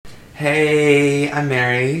Hey, I'm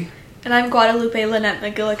Mary. And I'm Guadalupe Lynette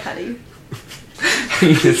McGillicuddy.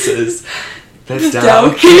 And this is the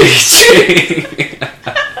Tao Kitchen.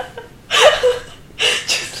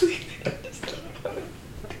 Just leave it.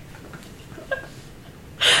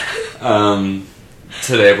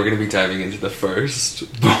 Today we're going to be diving into the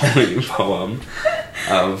first poem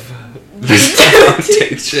of the Tao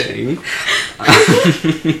Te Ching.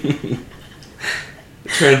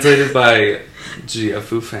 Translated by Gia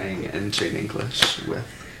Fu Fang and Jane English with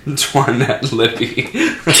Juanette Libby.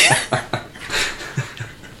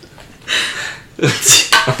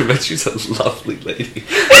 I bet she's a lovely lady.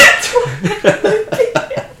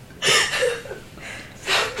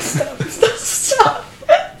 Stop.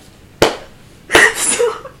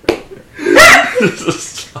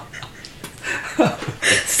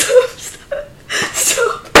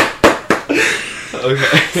 Stop.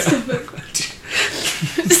 Okay.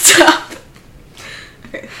 Stop.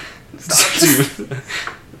 Okay. Stop.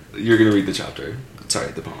 You're gonna read the chapter.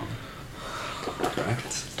 Sorry, the poem.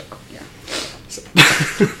 Correct? Yeah. So.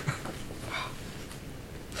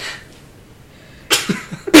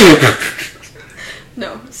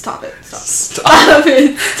 No, stop it. Stop. Stop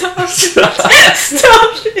it.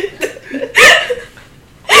 Stop it.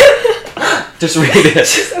 Just read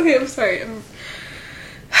it. Okay, I'm sorry.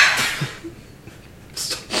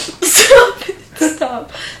 Stop.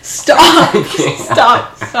 Stop.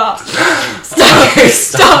 Stop. Okay,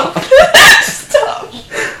 stop.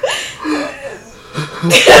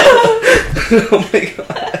 Oh my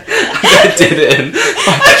god. I didn't.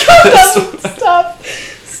 Stop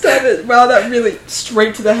it. Wow, that really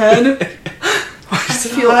straight to the head. I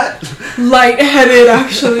feel lightheaded,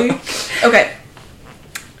 actually. Okay.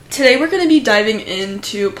 Today we're going to be diving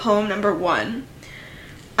into poem number 1.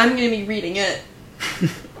 I'm going to be reading it.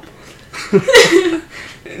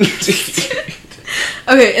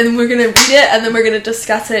 Okay, and we're going to read it, and then we're going to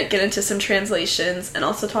discuss it, get into some translations, and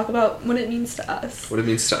also talk about what it means to us. What it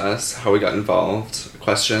means to us, how we got involved,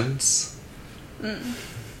 questions.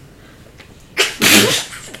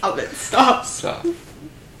 Stop it. Stop.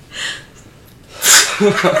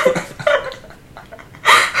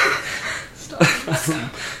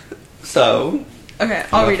 So. Okay,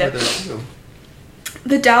 I'll read it.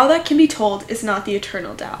 The Tao that can be told is not the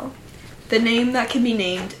eternal Tao. The name that can be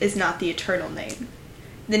named is not the eternal name.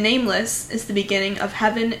 The nameless is the beginning of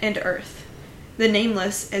heaven and earth. The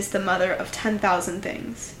nameless is the mother of 10,000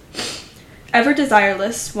 things. Ever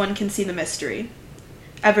desireless, one can see the mystery.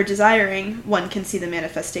 Ever desiring, one can see the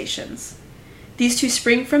manifestations. These two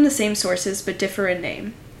spring from the same sources but differ in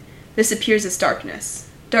name. This appears as darkness.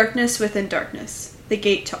 Darkness within darkness. The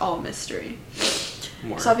gate to all mystery.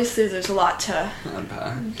 More. So obviously there's a lot to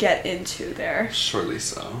unpack. Get into there. Surely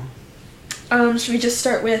so. Should we just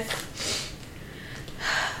start with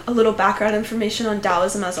a little background information on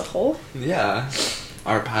Taoism as a whole? Yeah.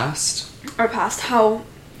 Our past. Our past, how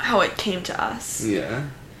it came to us. Yeah.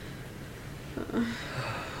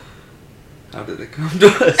 How did it come to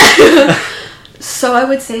us? So I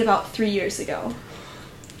would say about 3 years ago,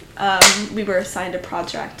 we were assigned a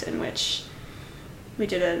project in which we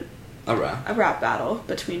did a rap battle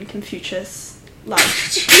between Confucius, Lao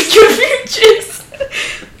Tzu,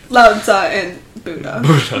 and Buddha.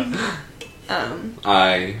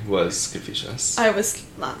 I was Confucius. I was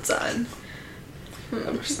Lao Tzu.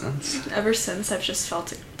 Ever since, I've just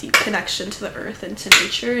felt a deep connection to the earth and to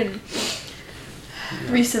nature, and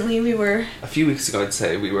recently we were... A few weeks ago, I'd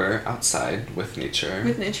say, we were outside with nature.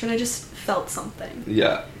 And I just felt something.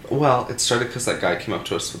 Yeah. Well, it started because that guy came up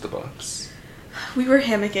to us with the books. We were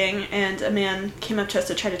hammocking, and a man came up to us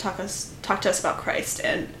to try to talk to us about Christ,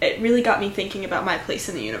 and it really got me thinking about my place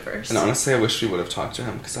in the universe. And honestly, I wish we would have talked to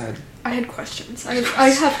him, because I had questions. I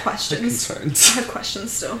have questions. Concerns. I have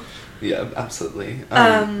questions still. Yeah, absolutely.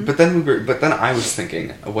 But then I was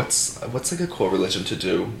thinking, what's like a cool religion to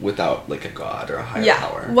do without like a god or a higher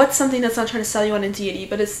power? What's something that's not trying to sell you on a deity,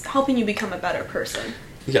 but is helping you become a better person?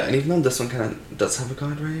 Yeah, and even though this one kind of does have a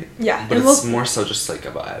god, right? Yeah, but it's more so just like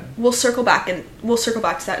a vibe. We'll circle back to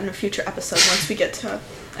that in a future episode once we get to,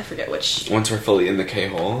 I forget which. Once we're fully in the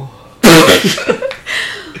K-hole.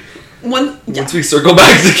 Once we circle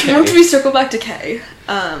back to K. Once we circle back to K,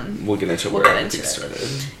 we'll get into where everything started.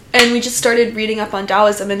 And we just started reading up on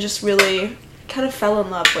Taoism and just really kind of fell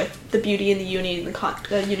in love with the beauty and the unity and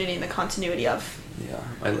the continuity of. Yeah,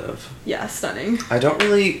 I live. Yeah, stunning. I don't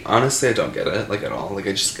really, honestly, I don't get it, like, at all. Like,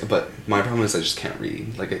 but my problem is I just can't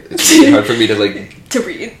read. Like, it's really hard for me to, like... to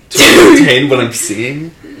read. To retain what I'm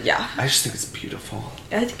seeing. Yeah. I just think it's beautiful.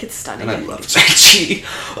 I think it's stunning. And I love Tai Chi.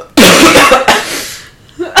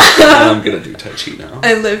 I'm gonna do Tai Chi now.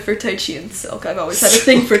 I live for Tai Chi and silk. I've always had a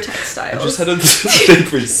thing for textiles. I just had a thing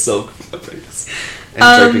for silk fabrics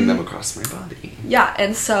and draping them across my body. Yeah,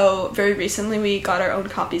 and so very recently we got our own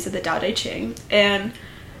copies of the Tao Te Ching, and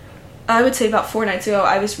I would say about 4 nights ago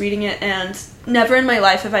I was reading it, and never in my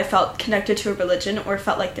life have I felt connected to a religion or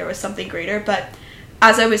felt like there was something greater, but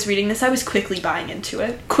as I was reading this, I was quickly buying into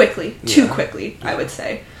it. Too quickly, I would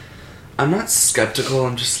say. I'm not skeptical,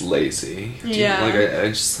 I'm just lazy. I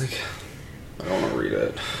just, like, I don't want to read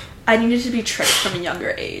it. I needed to be tricked from a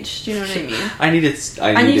younger age. Do you know what I mean? I needed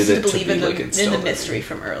to believe in the mystery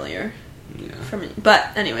from earlier. Yeah.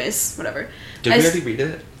 But anyways, whatever. Did we already read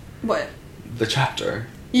it? What? The chapter.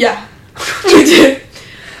 Yeah. We did.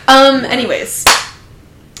 Anyways.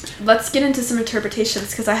 Let's get into some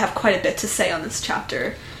interpretations, because I have quite a bit to say on this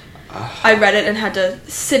chapter. I read it and had to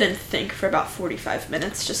sit and think for about 45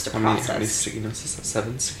 minutes just to process. How many sticky notes is that?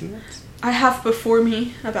 7 sticky notes? I have before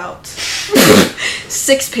me about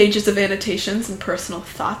 6 pages of annotations and personal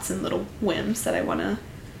thoughts and little whims that I want to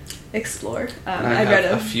explore. I read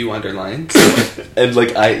a few underlines, and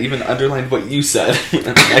like I even underlined what you said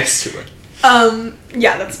next to it.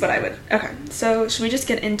 Yeah, that's what I would. Okay, so should we just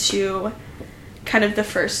get into kind of the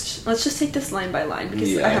first? Let's just take this line by line,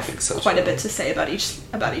 because I have quite a bit to say about each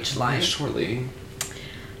line. Surely.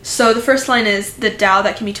 So the first line is, the Tao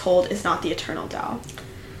that can be told is not the eternal Tao.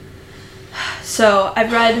 So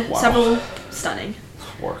I've read several stunning.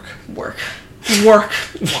 Work.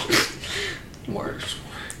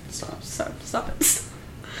 Stop it.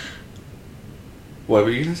 What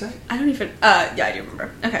were you gonna say? I don't even. Yeah, I do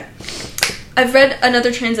remember. Okay. I've read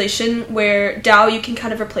another translation where Tao, you can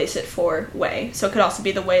kind of replace it for way. So it could also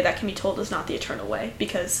be the way that can be told is not the eternal way,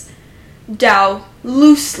 because Tao,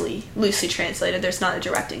 loosely translated, there's not a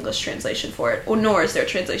direct English translation for it, or nor is there a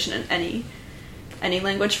translation in any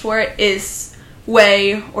language for it, is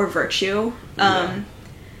way or virtue.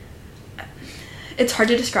 It's hard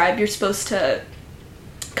to describe. You're supposed to,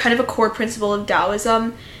 kind of a core principle of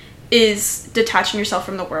Taoism is detaching yourself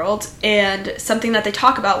from the world, and something that they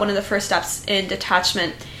talk about, one of the first steps in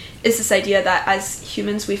detachment, is this idea that as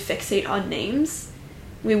humans we fixate on names.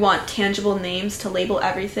 We want tangible names to label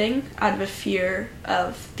everything out of a fear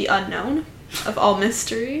of the unknown, of all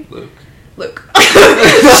mystery. Luke.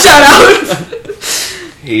 Shout out!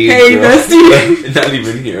 Hey bestie! Not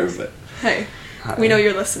even here, but... Hey, hi. We know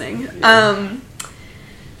you're listening. Yeah.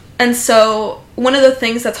 And so, one of the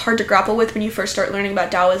things that's hard to grapple with when you first start learning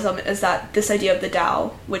about Taoism is that this idea of the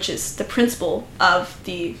Tao, which is the principle of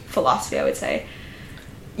the philosophy, I would say,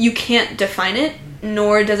 you can't define it,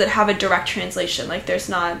 nor does it have a direct translation. Like, there's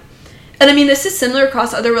not... And I mean, this is similar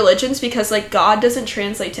across other religions, because, like, God doesn't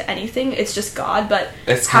translate to anything. It's just God, but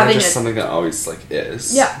it's kind of just something that always, like,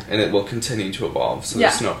 is. Yeah. And it will continue to evolve, so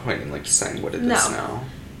there's no point in, like, saying what it is now.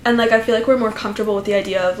 And, like, I feel like we're more comfortable with the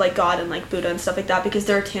idea of, like, God and, like, Buddha and stuff like that, because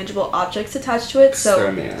there are tangible objects attached to it, so... They're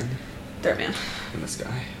a man. They're a man. In the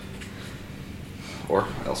sky. Or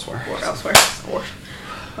elsewhere. Or...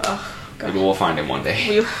 Oh, God. Maybe we'll find him one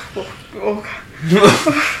day.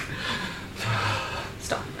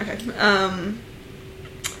 Stop. Okay.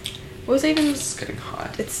 What was I even... It's getting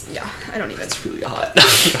hot. I don't even... It's really hot.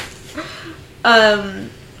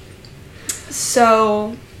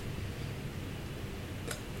 So...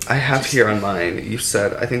 I have here on mine, you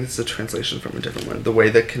said, I think this is a translation from a different one, the way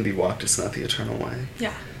that can be walked is not the eternal way.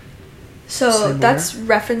 Yeah. So that's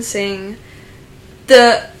referencing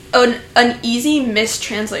an easy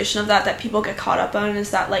mistranslation of that people get caught up on is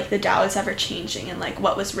that, like, the Tao is ever changing, and, like,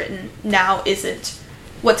 what was written now isn't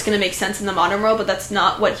what's going to make sense in the modern world, but that's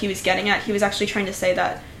not what he was getting at. He was actually trying to say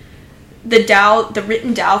that the Tao, the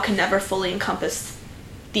written Tao, can never fully encompass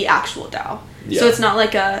the actual Tao. Yeah. So it's not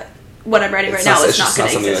like what I'm writing right now is not going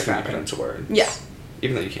to exist forever. It's not something that can be put into words. Yeah.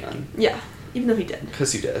 Even though you can. Yeah. Even though he did.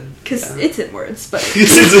 Because you did. Because it's in words, but...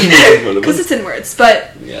 Because it's in words,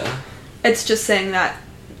 but... Yeah. It's just saying that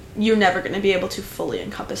you're never going to be able to fully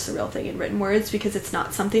encompass the real thing in written words, because it's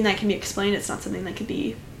not something that can be explained, it's not something that can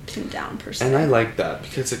be pinned down, per se. And I like that,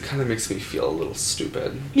 because it kind of makes me feel a little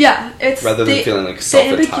stupid. Yeah, it's... Rather than feeling, like,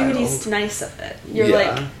 self-entitled. The ambiguity's nice of it. You're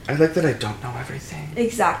like... I like that I don't know everything.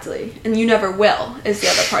 Exactly. And you never will, is the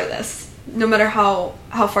other part of this. No matter how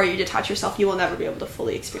far you detach yourself, you will never be able to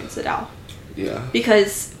fully experience the Tao. Yeah.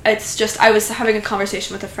 Because it's just... I was having a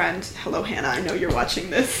conversation with a friend. Hello, Hannah. I know you're watching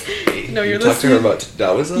this. Hey, I know you're listening. You talked to her about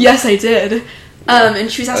Taoism? Yes, I did.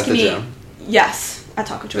 And she was asking me... Gym? Yes. At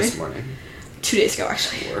Taco Joy. This morning. 2 days ago,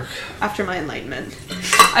 actually. Work. After my enlightenment.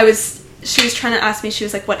 She was trying to ask me, she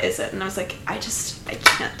was like, what is it? And I was like, I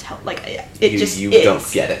can't tell. Like, it just you is.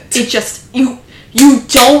 Don't get it. It just... You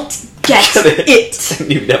don't get it.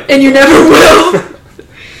 And you never will.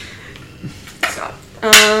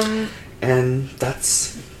 And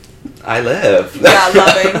that's... I live. Yeah,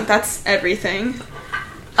 loving. That's everything.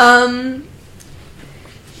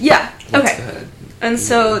 Yeah, okay. Good. And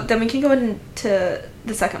so then we can go into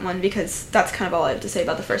the second one, because that's kind of all I have to say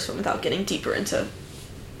about the first one without getting deeper into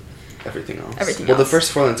everything else. Well, the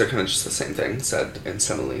first 4 lines are kind of just the same thing, said in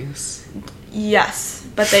similes. Yes,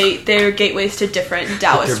 but they're gateways to different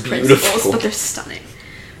Taoist principles, but they're stunning.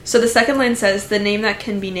 So the second line says, the name that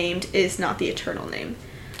can be named is not the eternal name.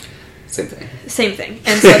 Same thing. Same thing.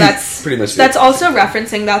 And so that's pretty much that's also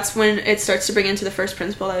referencing, that's when it starts to bring into the first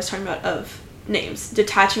principle that I was talking about of names.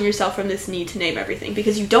 Detaching yourself from this need to name everything.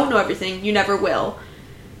 Because you don't know everything, you never will.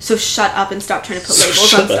 So shut up and stop trying to put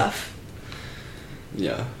labels on stuff.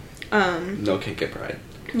 Yeah. No can't get pride.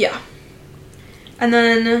 Yeah. And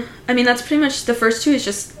then, I mean, that's pretty much, the first 2 is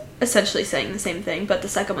just essentially saying the same thing, but the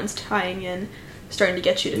second one's tying in, starting to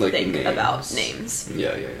get you to think about names.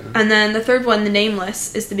 Yeah. And then the third one, the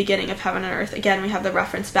nameless, is the beginning of heaven and earth. Again, we have the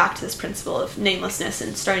reference back to this principle of namelessness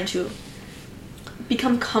and starting to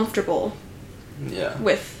become comfortable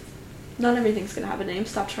with not everything's going to have a name.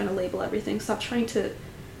 Stop trying to label everything. Stop trying to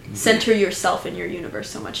center yourself in your universe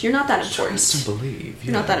so much. You're not that important. Trust and believe.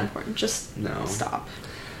 You're not that important. Just stop.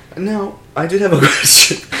 Now, I did have a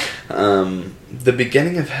question. The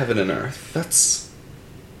beginning of heaven and earth, that's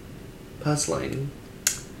puzzling.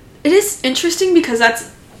 It is interesting because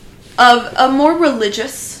that's a more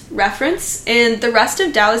religious reference, and the rest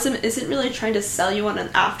of Taoism isn't really trying to sell you on an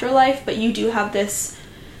afterlife, but you do have this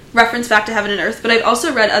reference back to heaven and earth. But I've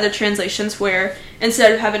also read other translations where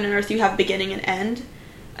instead of heaven and earth you have beginning and end.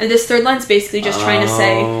 And this third line's basically just trying to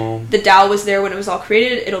say the Tao was there when it was all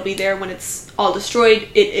created, it'll be there when it's all destroyed,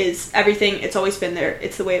 it is everything, it's always been there,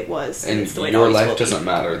 it's the way it was, and it's the way it always will be. Your life doesn't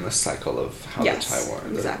matter in the cycle of how the Tao works.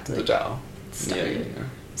 Exactly. The Tao. Yeah.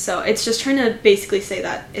 So it's just trying to basically say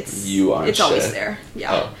that it's always there.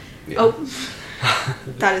 Yeah.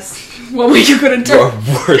 That is one way you could interpret. You are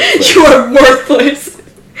worthless. You are worthless.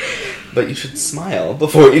 But you should smile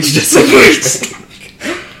before each disagreement.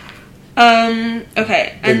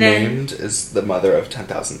 Okay, and then... named is the mother of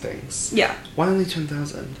 10,000 things. Yeah. Why only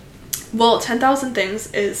 10,000? Well, 10,000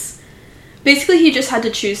 things is... Basically, he just had to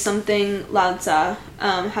choose something. Lao Tzu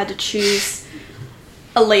had to choose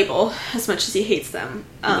a label, as much as he hates them,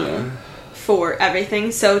 for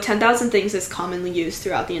everything. So 10,000 things is commonly used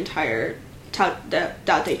throughout the entire Tao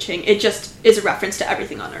Te Ching. It just is a reference to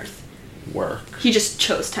everything on Earth. Work. He just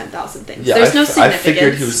chose 10,000 things. Yeah, There's no significance. I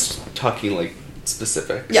figured he was talking, like,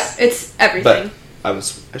 specifics. Yeah, it's everything.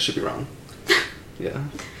 But I should be wrong. Yeah.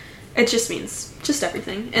 It just means just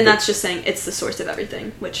everything. And that's just saying it's the source of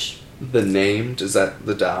everything, which... The named, is that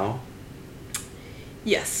the Tao?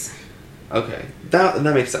 Yes. Okay. That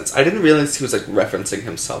makes sense. I didn't realize he was, like, referencing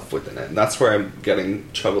himself within it. And that's where I'm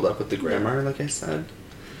getting troubled up with the grammar, like I said.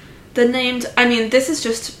 The named... I mean, this is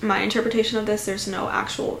just my interpretation of this. There's no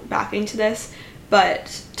actual backing to this.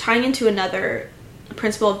 But tying into another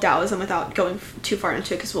principle of Taoism without going too far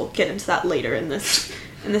into it, because we'll get into that later in this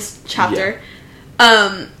chapter.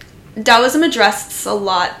 Yeah. Taoism addresses a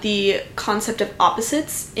lot the concept of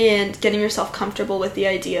opposites and getting yourself comfortable with the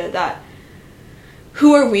idea that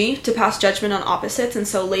who are we to pass judgment on opposites, and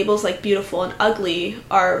so labels like beautiful and ugly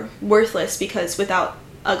are worthless because without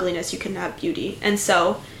ugliness you can have beauty. And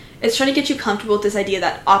so it's trying to get you comfortable with this idea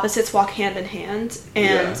that opposites walk hand in hand,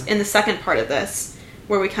 and in the second part of this,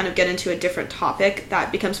 where we kind of get into a different topic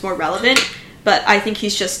that becomes more relevant, but I think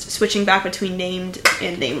he's just switching back between named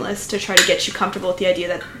and nameless to try to get you comfortable with the idea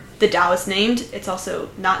that the Tao is named, it's also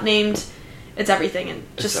not named, it's everything, and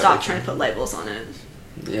just stop trying to put labels on it.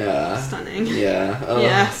 Yeah. Stunning. Yeah.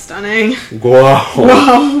 Yeah, stunning. Wow.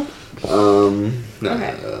 Wow.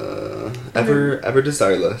 Okay. Ever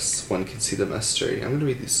desireless, one can see the mystery. I'm gonna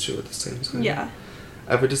read these two at the same time. Yeah.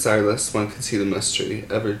 Ever desireless, one can see the mystery.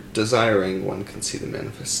 Ever desiring, one can see the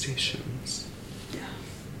manifestations. Yeah.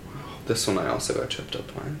 Wow. This one I also got tripped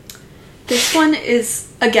up by. This one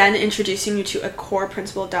is, again, introducing you to a core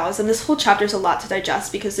principle of Taoism. This whole chapter is a lot to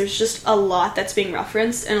digest because there's just a lot that's being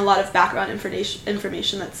referenced and a lot of background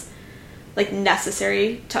information that's, like,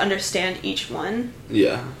 necessary to understand each one.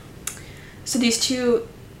 Yeah. So these two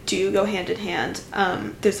do go hand in hand.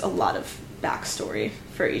 There's a lot of backstory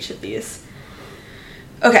for each of these.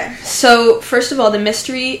 Okay, so first of all, the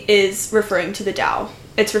mystery is referring to the Tao.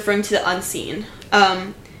 It's referring to the unseen.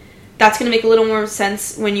 That's going to make a little more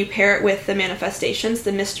sense when you pair it with the manifestations.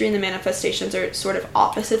 The mystery and the manifestations are sort of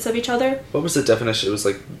opposites of each other. What was the definition? It was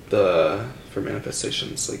like for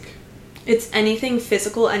manifestations, like... It's anything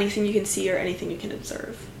physical, anything you can see, or anything you can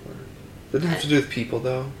observe. Didn't it have to do with people,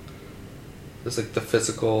 though? It's like the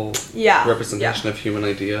physical representation of human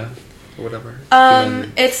idea. or whatever?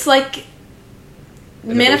 It's like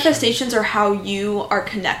Innovation. Manifestations are how you are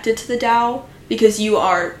connected to the Tao, because you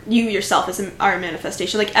yourself are a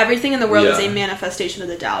manifestation. Like everything in the world is a manifestation of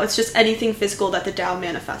the Tao. It's just anything physical that the Tao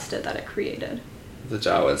manifested that it created. The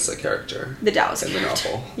Tao is a character. The Tao is a character.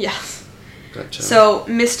 In the novel. Yes. Gotcha. So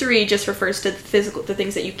mystery just refers to the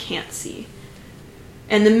things that you can't see.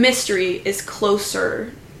 And the mystery is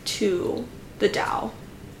closer to the Tao.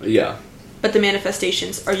 Yeah. But the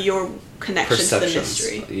manifestations are your connection to the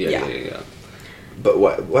mystery. Yeah. But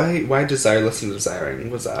why desireless and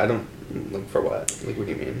desiring? Was that, I don't, like, for what? Like, what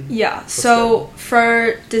do you mean? Yeah, so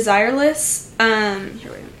for desireless,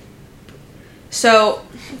 here we go. So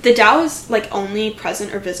the Tao is, like, only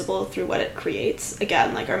present or visible through what it creates.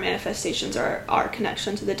 Again, like, our manifestations are our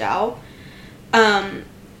connection to the Tao.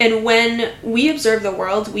 And when we observe the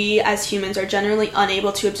world, we as humans are generally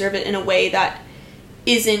unable to observe it in a way that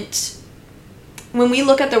isn't... When we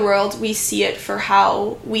look at the world, we see it for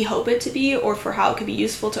how we hope it to be or for how it could be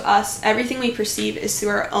useful to us. Everything we perceive is through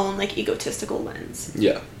our own, like, egotistical lens.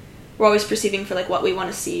 Yeah. We're always perceiving for, like, what we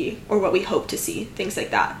want to see or what we hope to see, things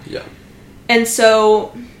like that. Yeah. And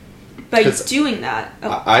so, by doing that...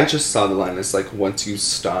 I just saw the line as, like, once you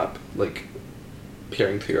stop, like,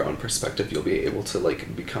 peering through your own perspective, you'll be able to,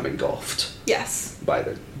 like, become engulfed. Yes. By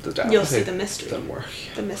the Tao. You'll see the mystery. Yeah.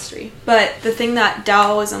 The mystery. But the thing that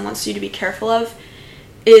Taoism wants you to be careful of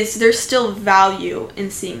is there's still value in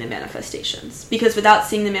seeing the manifestations. Because without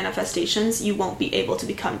seeing the manifestations, you won't be able to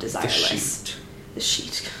become desireless. The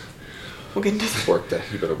sheet. We'll get into that. Work that.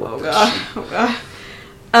 You better work that sheet. Oh, God.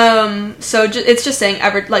 So it's just saying,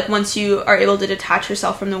 like, once you are able to detach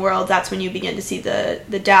yourself from the world, that's when you begin to see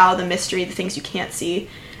the Tao, the mystery, the things you can't see.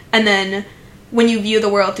 And then when you view the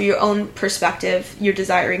world through your own perspective, your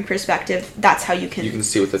desiring perspective, that's how you can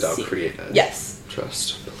see what the Tao created. Yes.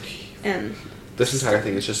 Trust, believe. And this entire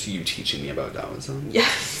thing is just you teaching me about Taoism.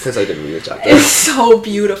 Yes. Because I didn't read the chapter. It's so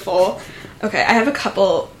beautiful. Okay, I have a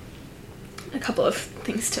couple of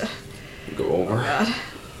things to go over. Oh,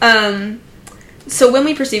 God. So when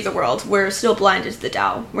we perceive the world, we're still blinded to the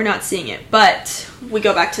Tao. We're not seeing it. But we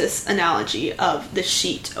go back to this analogy of the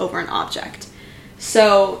sheet over an object.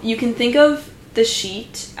 So you can think of the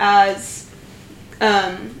sheet as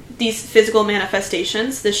these physical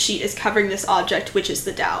manifestations. The sheet is covering this object, which is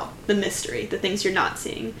the Tao, the mystery, the things you're not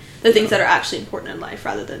seeing, the things that are actually important in life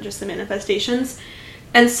rather than just the manifestations.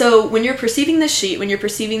 And so when you're perceiving the sheet, when you're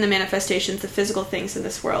perceiving the manifestations, the physical things in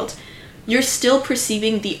this world, you're still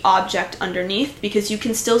perceiving the object underneath because you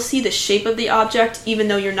can still see the shape of the object even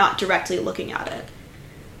though you're not directly looking at it.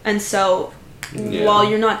 And so while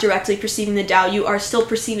you're not directly perceiving the Tao, you are still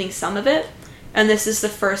perceiving some of it. And this is the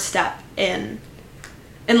first step in...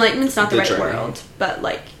 Enlightenment's not the right word, but,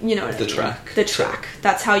 like, you know what I mean. The track.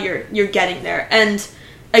 That's how you're getting there. And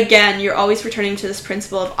again, you're always returning to this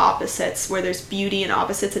principle of opposites, where there's beauty in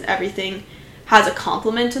opposites and everything has a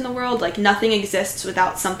complement in the world. Like, nothing exists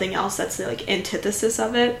without something else that's the, like, antithesis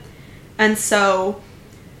of it. And so,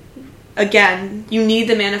 again, you need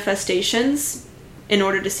the manifestations in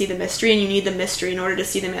order to see the mystery, and you need the mystery in order to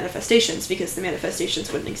see the manifestations, because the manifestations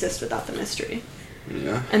wouldn't exist without the mystery.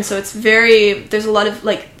 Yeah. And so there's a lot of,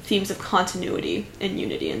 like, themes of continuity and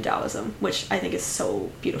unity in Taoism, which I think is so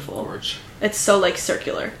beautiful. Gorge. It's so, like,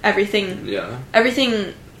 circular. Everything,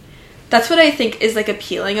 that's what I think is, like,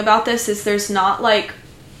 appealing about this, is there's not, like,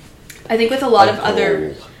 I think with a lot of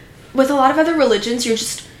other religions, you're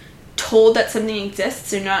just told that something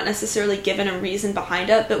exists. You're not necessarily given a reason behind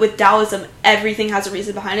it. But with Taoism, everything has a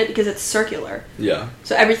reason behind it because it's circular. Yeah.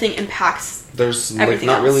 So everything impacts There's, like,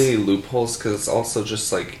 not really loopholes because it's also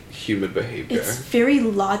just, like, human behavior. It's very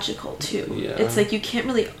logical, too. Yeah. It's like you can't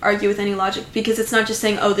really argue with any logic because it's not just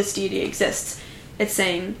saying, oh, this deity exists. It's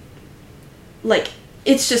saying, like,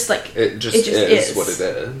 it's just, like... It just is what it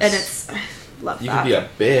is. And it's... I love you that. You can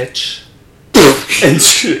be a bitch and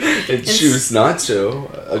choose not to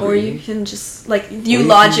agree. Or you can just, like, you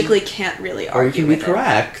logically can't really argue. Or you can be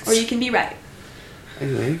correct. Or you can be right.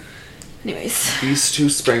 Anyways. These two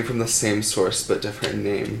sprang from the same source but different in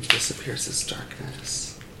name. Disappears as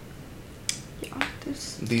darkness. Yeah,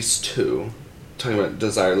 these two. Talking about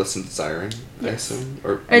desireless and desiring, yes. I assume?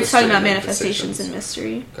 Or it's talking about manifestations and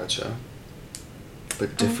mystery. Gotcha.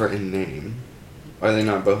 But different in name. Are they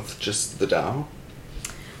not both just the Tao?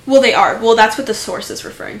 Well, they are. Well, that's what the source is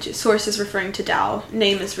referring to. Source is referring to Tao.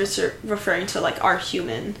 Name is referring to, like, our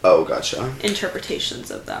human... Oh, gotcha. ...interpretations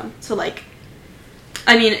of them. So, like...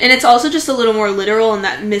 I mean, and it's also just a little more literal in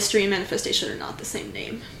that mystery and manifestation are not the same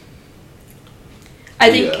name. I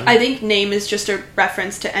think name is just a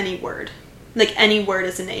reference to any word. Like, any word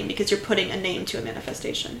is a name because you're putting a name to a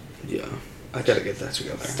manifestation. Yeah. I gotta get that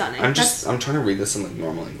together. Stunning. I'm trying to read this in like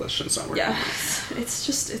normal English and it's not working. Yeah, it's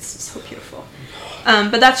so beautiful.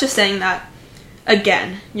 But that's just saying that,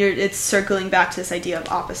 again, it's circling back to this idea of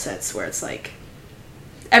opposites, where it's like,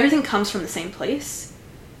 everything comes from the same place,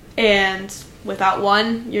 and without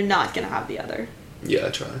one, you're not gonna have the other. Yeah,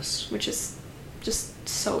 trust. Which is just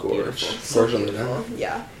so Gorge. beautiful. So Gorge beautiful.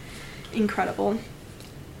 Yeah. Incredible.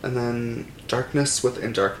 And then darkness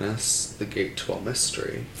within darkness, the gate to all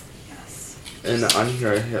mystery. Yes. And on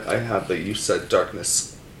here I have that you said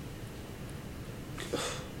darkness.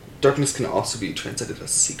 Darkness can also be translated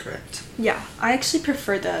as secret. Yeah, I actually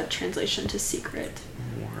prefer the translation to secret.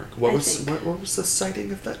 What was the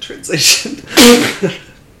citing of that translation?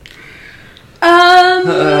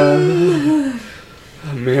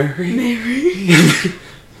 Mary. Mary.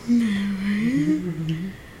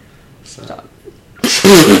 Stop.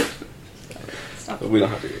 Stop. We don't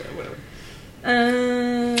have to do that, whatever.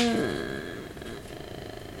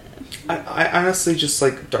 I honestly just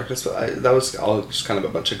like darkness, but that was all just kind of a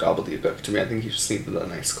bunch of gobbledygook to me. I think you just needed a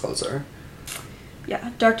nice closer.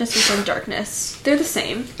 Yeah, darkness within darkness. They're the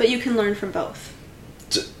same, but you can learn from both.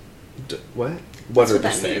 What? That's what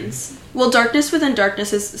that means. Well, darkness within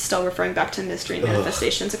darkness is still referring back to mystery and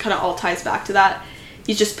manifestations. It kind of all ties back to that.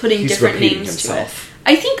 He's just putting different names himself.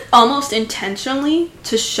 to it. I think almost intentionally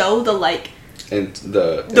to show the and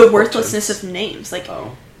the worthlessness of names. Like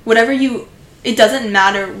whatever it doesn't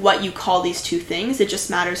matter what you call these two things. It just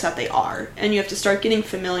matters that they are, and you have to start getting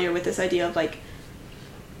familiar with this idea of like,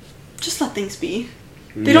 just let things be.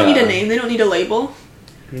 They don't need a name. They don't need a label.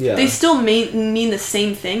 Yeah. They still mean the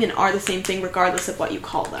same thing and are the same thing regardless of what you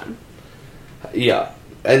call them. Yeah.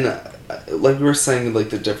 And like we were saying,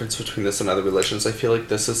 like the difference between this and other religions, I feel like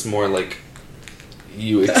this is more like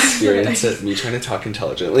you experience it, me trying to talk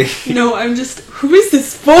intelligently. No, I'm just, who is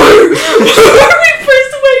this for? Who are we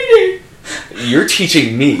persuading? You're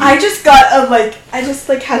teaching me. I just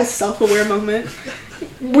had a self-aware moment.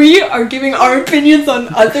 We are giving our opinions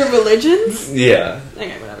on other religions? Yeah.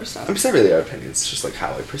 Okay, whatever, stop. I'm just not really our opinions, it's just like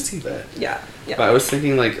how I perceive it. Yeah. But I was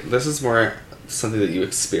thinking like, this is more something that you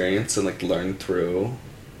experience and like learn through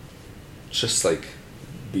just like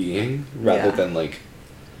being, rather than like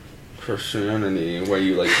Christianity, where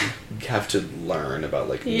you like have to learn about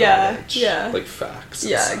like knowledge, like facts.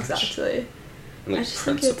 Yeah, and such. exactly. And like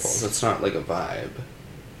principles. It's not like a vibe.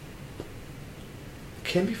 It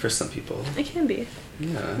can be for some people. It can be.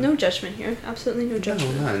 Yeah. No judgment here. Absolutely no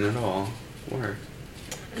judgment. No, none at all. Work.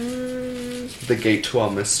 The gate to all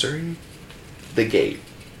mystery? The gate.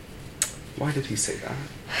 Why did he say that?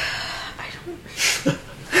 I don't...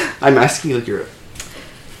 I'm asking you like you're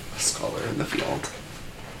a scholar in the field.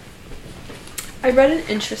 I read an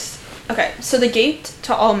interest... Okay, so the gate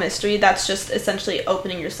to all mystery, that's just essentially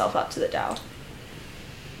opening yourself up to the Tao.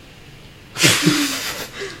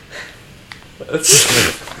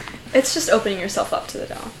 It's just opening yourself up to the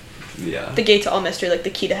Tao. Yeah. The gate to all mystery, like the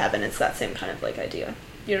key to heaven, it's that same kind of like idea.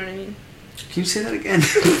 You know what I mean? Can you say that again?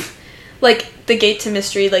 Like the gate to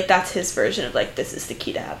mystery, like that's his version of like, this is the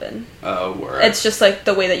key to heaven. Oh, word. It's just like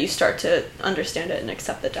the way that you start to understand it and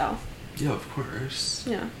accept the Tao. Yeah, of course.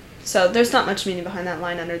 Yeah. So there's not much meaning behind that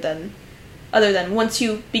line other than once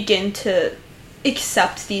you begin to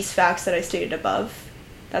accept these facts that I stated above,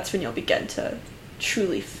 that's when you'll begin to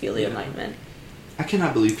truly feel the enlightenment. I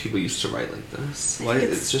cannot believe people used to write like this. Why? It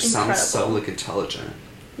just sounds so like intelligent.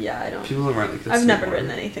 Yeah, I don't. People don't write like this. I've never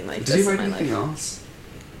written anything like this. Did he write anything else?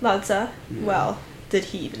 Lao Tzu? Yeah. Well, did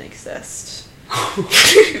he even exist?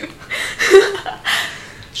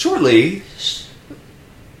 Surely.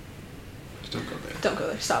 Don't go there. Don't go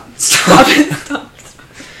there. Stop. Stop it. Stop.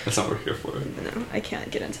 That's not what we're here for. No, I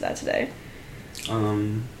can't get into that today.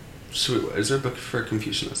 Is there a book for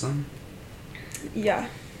Confucianism? Yeah.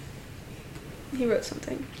 He wrote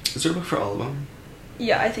something. Is there a book for all of them?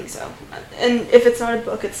 Yeah, I think so. And if it's not a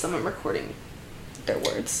book, it's someone recording their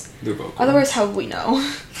words. Their vocals. Otherwise, how would we know?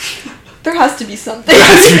 There has to be something. There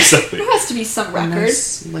has to be something. There has to be some record.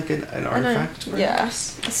 Nice, like an artifact? Yeah. A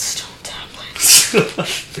stone tablet.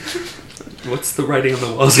 What's the writing on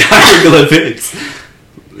the walls? Hieroglyphics.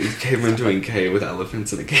 Cavemen doing K with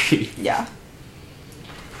elephants and a K. Yeah.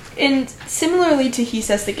 And similarly to he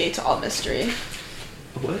says the gate to all mystery.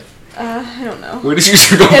 What? I don't know. Where did you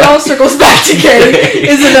circle back? It all circles back to K,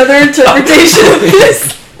 is another interpretation of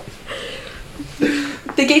this.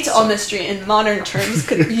 The gate to all mystery in modern terms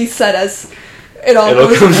could be said as it all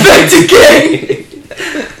goes back to K.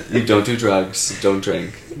 You don't do drugs, don't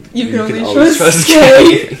drink. You can only trust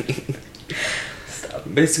K. Stop.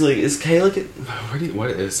 Basically, is K like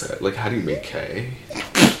what is it? Like, how do you make K?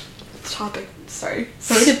 Topic. Sorry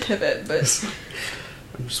to pivot, but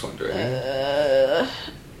I'm just wondering.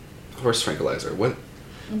 Horse tranquilizer.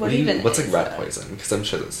 What's like rat poison? Because I'm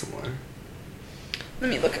sure that's similar. Let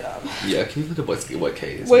me look it up. Yeah, can you look up what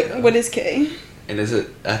K is? What is K? And is it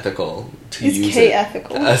ethical to use K it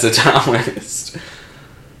ethical? As a Taoist?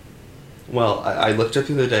 Well, I looked up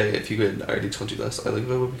the other day, if you could, I already told you this, I looked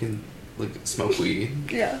up we can, like, smoke weed.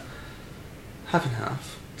 Yeah. Half and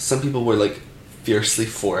half. Some people were, like, fiercely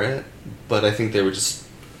for it, but I think they were just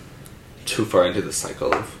too far into the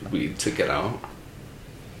cycle of weed to get out.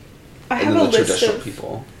 I have a list of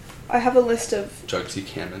people. I have a list of drugs you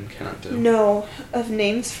can and cannot do. No, of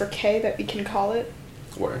names for K that we can call it.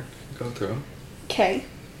 Where? Go through. K.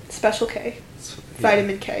 Special K.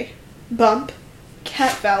 Vitamin K. Bump.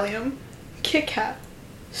 Cat Valium. Kit Kat.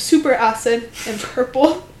 Super Acid. And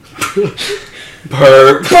Purple.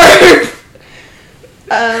 Burp.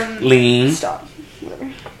 Lean. Stop.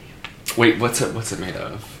 Whatever. Wait, what's it made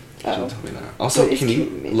of? Tell me that. Also, can you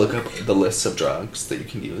look up the list of drugs that you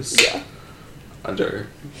can use? Yeah. Under.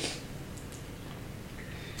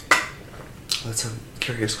 That's a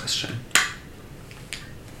curious question.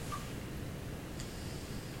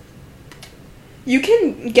 You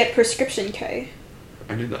can get prescription K.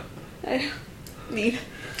 I knew that. Need.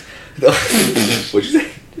 What'd you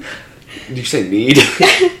say? Did you say need?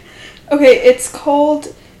 Okay, it's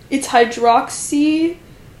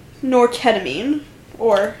hydroxynorketamine,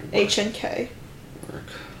 or HNK.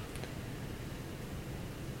 Work.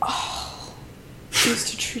 Oh. Used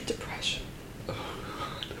to treat depression.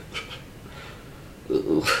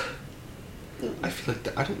 Oh, I feel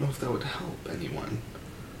like I don't know if that would help anyone.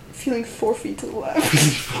 Feeling 4 feet to the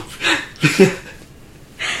left.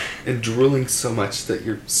 And drooling so much that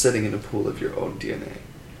you're sitting in a pool of your own DNA.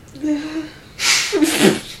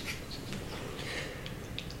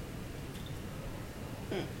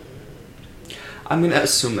 I'm going to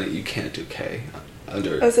assume that you can't do K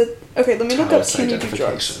under... Okay, let me look up can you do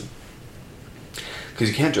drugs. Because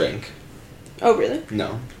you can't drink. Oh, really?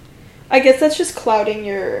 No. I guess that's just clouding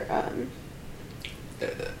your...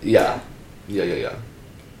 Yeah.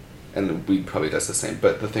 And weed probably does the same.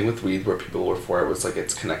 But the thing with weed where people were for it was like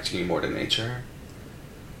it's connecting you more to nature.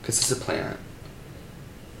 Because it's a plant.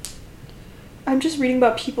 I'm just reading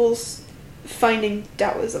about people's finding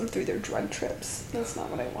Taoism through their drug trips. That's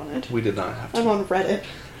not what I wanted. We did not have to. I'm on Reddit.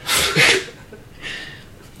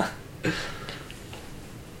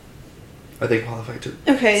 Are they qualified to...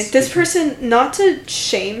 Okay, this person, not to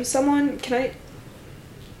shame someone, can I...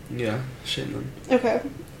 Yeah, shame them. Okay.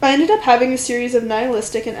 I ended up having a series of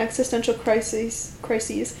nihilistic and existential crises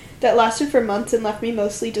that lasted for months and left me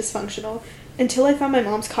mostly dysfunctional, until I found my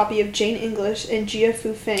mom's copy of Jane English and Jia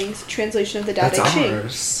Fu Feng's translation of the Tao Te Ching,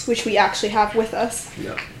 which we actually have with us.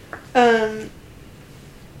 Yeah.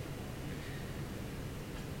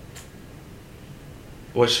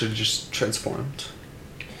 What should just transformed?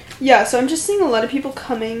 Yeah, so I'm just seeing a lot of people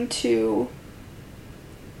coming to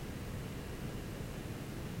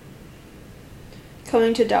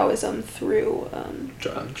Taoism through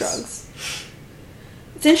drugs.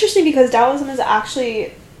 It's interesting because Taoism is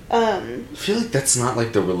actually... I feel like that's not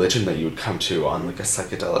like the religion that you would come to on like a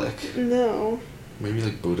psychedelic. No. Maybe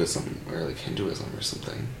like Buddhism or like Hinduism or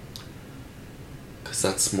something. Because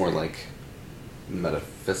that's more like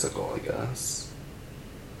metaphysical, I guess.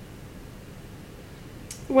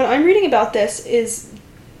 What I'm reading about this is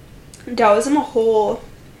Taoism a whole...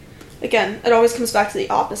 Again, it always comes back to the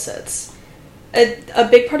opposites. A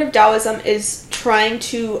big part of Taoism is trying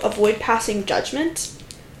to avoid passing judgment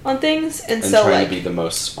on things, and so trying to be the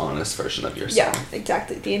most honest version of yourself. Yeah,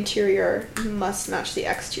 exactly. The interior must match the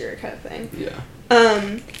exterior, kind of thing. Yeah.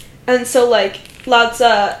 And so like Lao Tzu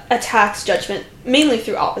attacks judgment mainly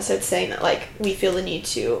through opposites, saying that like we feel the need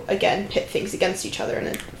to again pit things against each other in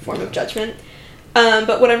a form of judgment.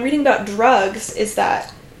 But what I'm reading about drugs is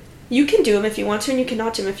that you can do them if you want to, and you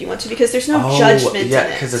cannot do them if you want to, because there's no judgment in it. Yeah,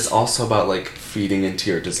 because it's also about, like, feeding into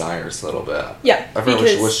your desires a little bit. Yeah, I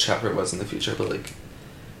forget which chapter it was in the future, but, like,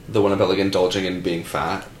 the one about, like, indulging in being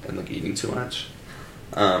fat and, like, eating too much.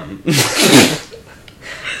 I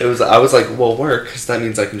was like, well, work, because that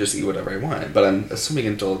means I can just eat whatever I want. But I'm assuming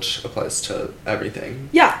indulge applies to everything.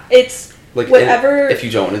 Yeah, it's like whatever... If you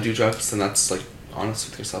don't want to do drugs, then that's, like, honest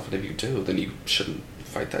with yourself, and if you do, then you shouldn't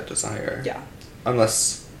fight that desire. Yeah.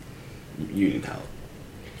 Unless... you need help.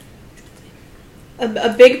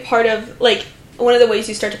 A big part of, like, one of the ways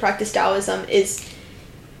you start to practice Taoism is,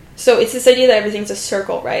 so it's this idea that everything's a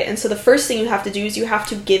circle, right? And so the first thing you have to do is you have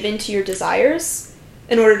to give in to your desires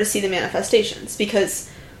in order to see the manifestations.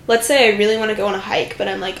 Because let's say I really want to go on a hike, but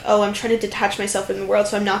I'm like, oh, I'm trying to detach myself from the world,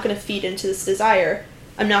 so I'm not going to feed into this desire.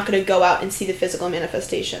 I'm not going to go out and see the physical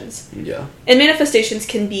manifestations. Yeah. And manifestations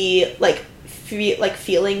can be, like,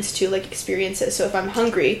 feelings too, like experiences. So if I'm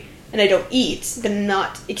hungry and I don't eat, then I'm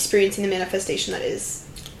not experiencing the manifestation that is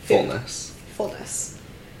fullness.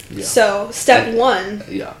 Yeah. So step 1,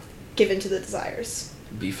 yeah, give into the desires.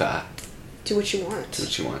 Be fat. Do what you want.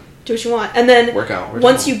 And then work out.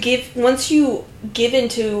 Once you give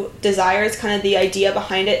into desires, kind of the idea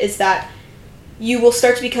behind it is that you will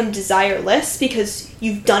start to become desireless because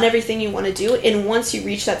you've done everything you want to do, and once you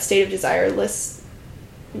reach that state of desirelessness,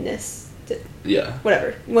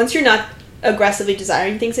 whatever, once you're not aggressively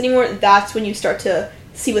desiring things anymore, that's when you start to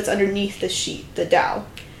see what's underneath the sheet, the Tao.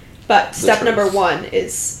 But step number 1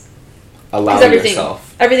 is allow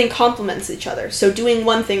yourself. Everything complements each other. So doing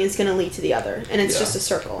one thing is going to lead to the other, and it's just a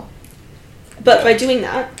circle. But by doing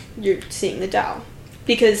that, you're seeing the Tao.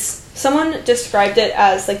 Because someone described it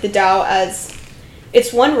as, like, the Tao as,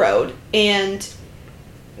 it's one road, and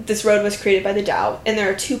this road was created by the Tao, and there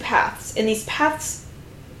are 2 paths, and these paths,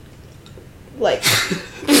 like,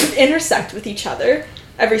 intersect with each other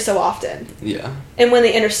every so often. Yeah. And when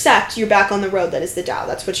they intersect, you're back on the road that is the Tao.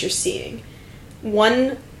 That's what you're seeing.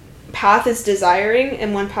 One path is desiring,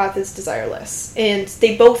 and one path is desireless. And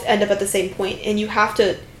they both end up at the same point, and you have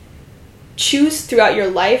to choose throughout your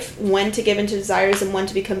life when to give into desires and when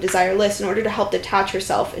to become desireless in order to help detach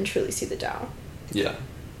yourself and truly see the Tao. Yeah.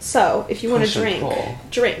 So, if you want to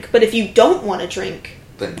drink. But if you don't want to drink,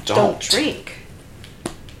 then don't drink.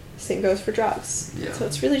 Same goes for drugs. Yeah. So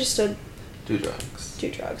it's really just do drugs.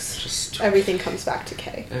 Just everything comes back to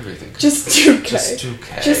K. Everything. Just do K.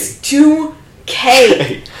 Just do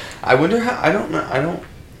K. I wonder how. I don't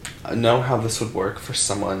know how this would work for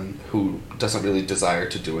someone who doesn't really desire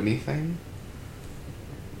to do anything.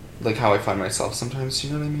 Like how I find myself sometimes.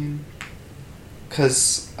 You know what I mean?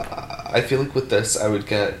 Because I feel like with this, I would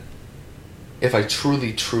get, if I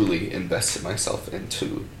truly invested myself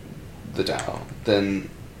into the Tao, then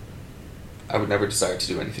I would never desire to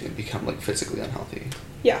do anything and become, like, physically unhealthy.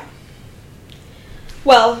 Yeah.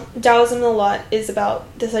 Well, Taoism a lot is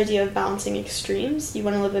about this idea of balancing extremes. You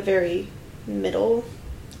want to live a very middle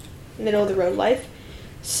of the road life.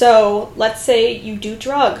 So, let's say you do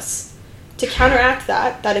drugs. To counteract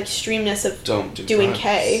that extremeness of doing drugs.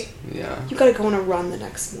 K, you gotta go on a run the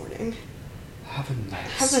next morning.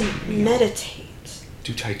 Meditate.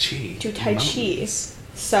 Do Tai Chi.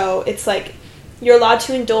 So it's like, you're allowed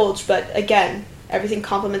to indulge, but again, everything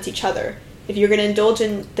complements each other. If you're gonna indulge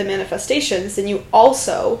in the manifestations, then you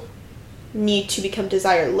also need to become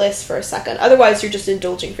desireless for a second. Otherwise, you're just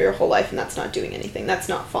indulging for your whole life, and that's not doing anything. That's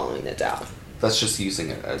not following the Tao. That's just using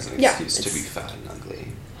it as an excuse to be fat and ugly.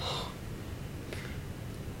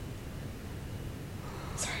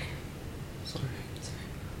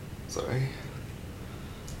 Sorry.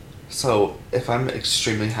 So, if I'm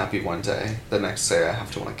extremely happy one day, the next day I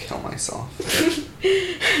have to want to kill myself.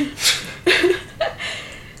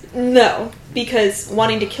 No, because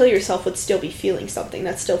wanting to kill yourself would still be feeling something.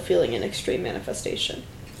 That's still feeling an extreme manifestation.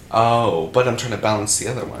 Oh, but I'm trying to balance the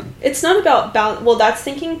other one. It's not about balance. Well, that's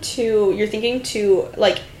you're thinking too,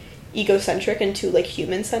 like, egocentric and too, like,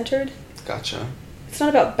 human-centered. Gotcha. It's not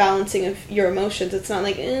about balancing of your emotions. It's not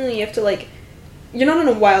like, you have to, like, you're not on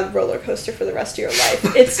a wild roller coaster for the rest of your life.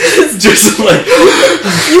 It's just like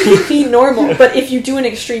you can be normal, but if you do an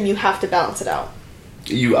extreme, you have to balance it out.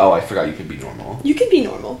 I forgot you can be normal. You can be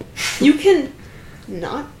normal. You can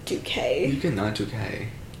not do K. You can not do K.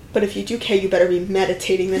 But if you do K, you better be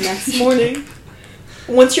meditating the next morning.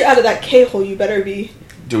 Once you're out of that K hole, you better be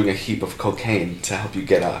doing a heap of cocaine to help you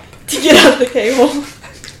get up. To get out of the K hole.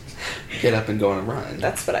 Get up and go on a run.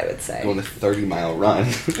 That's what I would say. Go on a 30-mile run.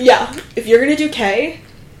 Yeah. If you're going to do K,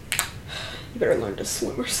 you better learn to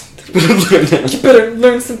swim or something. You better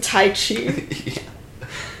learn some Tai Chi.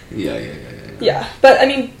 Yeah. But, I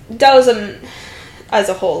mean, Taoism as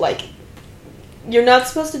a whole, like, you're not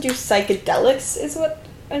supposed to do psychedelics is what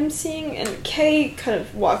I'm seeing, and K kind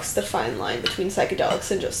of walks the fine line between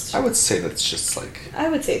psychedelics and just... I would say that's just, like... I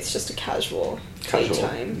would say it's just a casual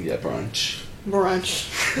playtime. Yeah, brunch.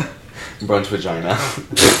 Brunch vagina.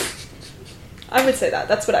 I would say that.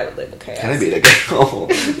 That's what I would label K as. Can I be a K-hole?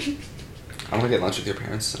 I want to get lunch with your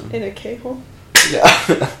parents soon. In a K-hole?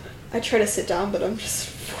 Yeah. I try to sit down, but I'm just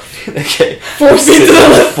 4 feet. Okay. 4 feet to the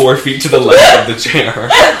left. 4 feet to the left of the chair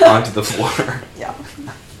onto the floor. Yeah.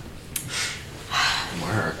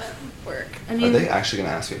 Work. I mean... Are they actually going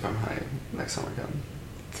to ask me if I'm high next time I come?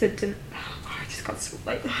 I just got so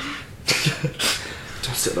light.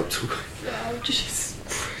 Don't sit up too. Oh, jeez.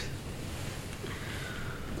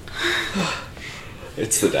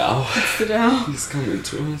 It's the Tao. It's the Tao. He's coming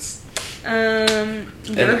to us.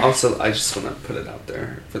 And also, I just want to put it out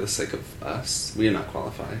there for the sake of us. We are not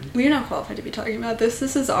qualified. We are not qualified to be talking about this.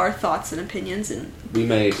 This is our thoughts and opinions, and we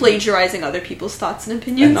may plagiarizing other people's thoughts and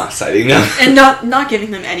opinions, and not citing them, and not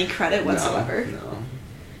giving them any credit whatsoever. No.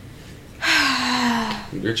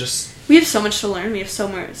 You're just. We have so much to learn. We have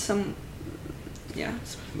yeah.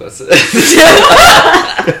 That's it.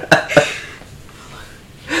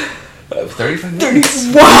 35 minutes.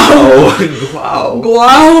 Wow.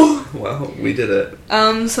 Wow, we did it.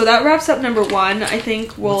 So that wraps up number 1. I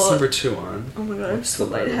think we'll... What's number 2 on? Oh my god, I'm so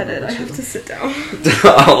lightheaded. I have to sit down.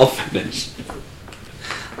 I'll finish.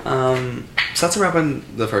 So that's a wrap on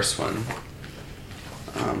the first one.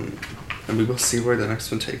 And we will see where the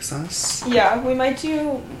next one takes us. Yeah, we might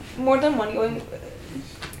do more than one going...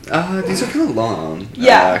 These are kind of long.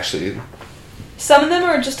 Yeah. Actually. Some of them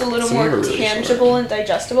are just a little more really tangible short. And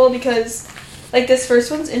digestible because, like, this first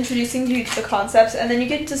one's introducing you to the concepts, and then you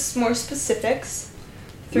get into more specifics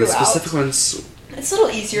throughout. The specific ones... It's a little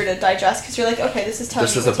easier to digest because you're like, okay, this is telling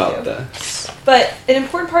me what to do. This is about this. But an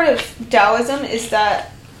important part of Taoism is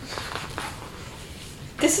that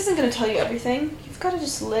this isn't going to tell you everything. You've got to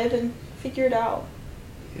just live and figure it out.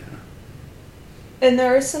 Yeah. And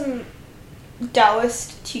there are some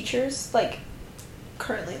Taoist teachers, like,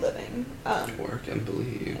 currently living. Work and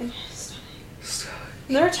believe. And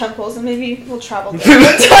there are temples, and maybe we'll travel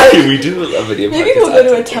there. We do a video. Maybe we'll go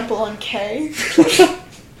to a temple on K. So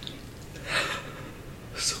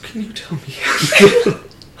can you tell me?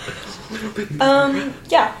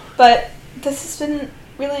 Yeah, but this has been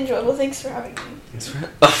really enjoyable. Thanks for having me.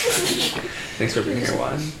 Thanks for being here,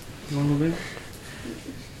 Juan. You want to move in?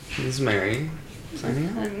 This is Mary. Signing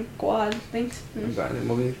out. I'm Guad. Thanks. I'm Guad, and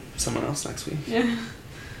we'll be someone else next week. Yeah.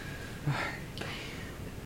 Alright.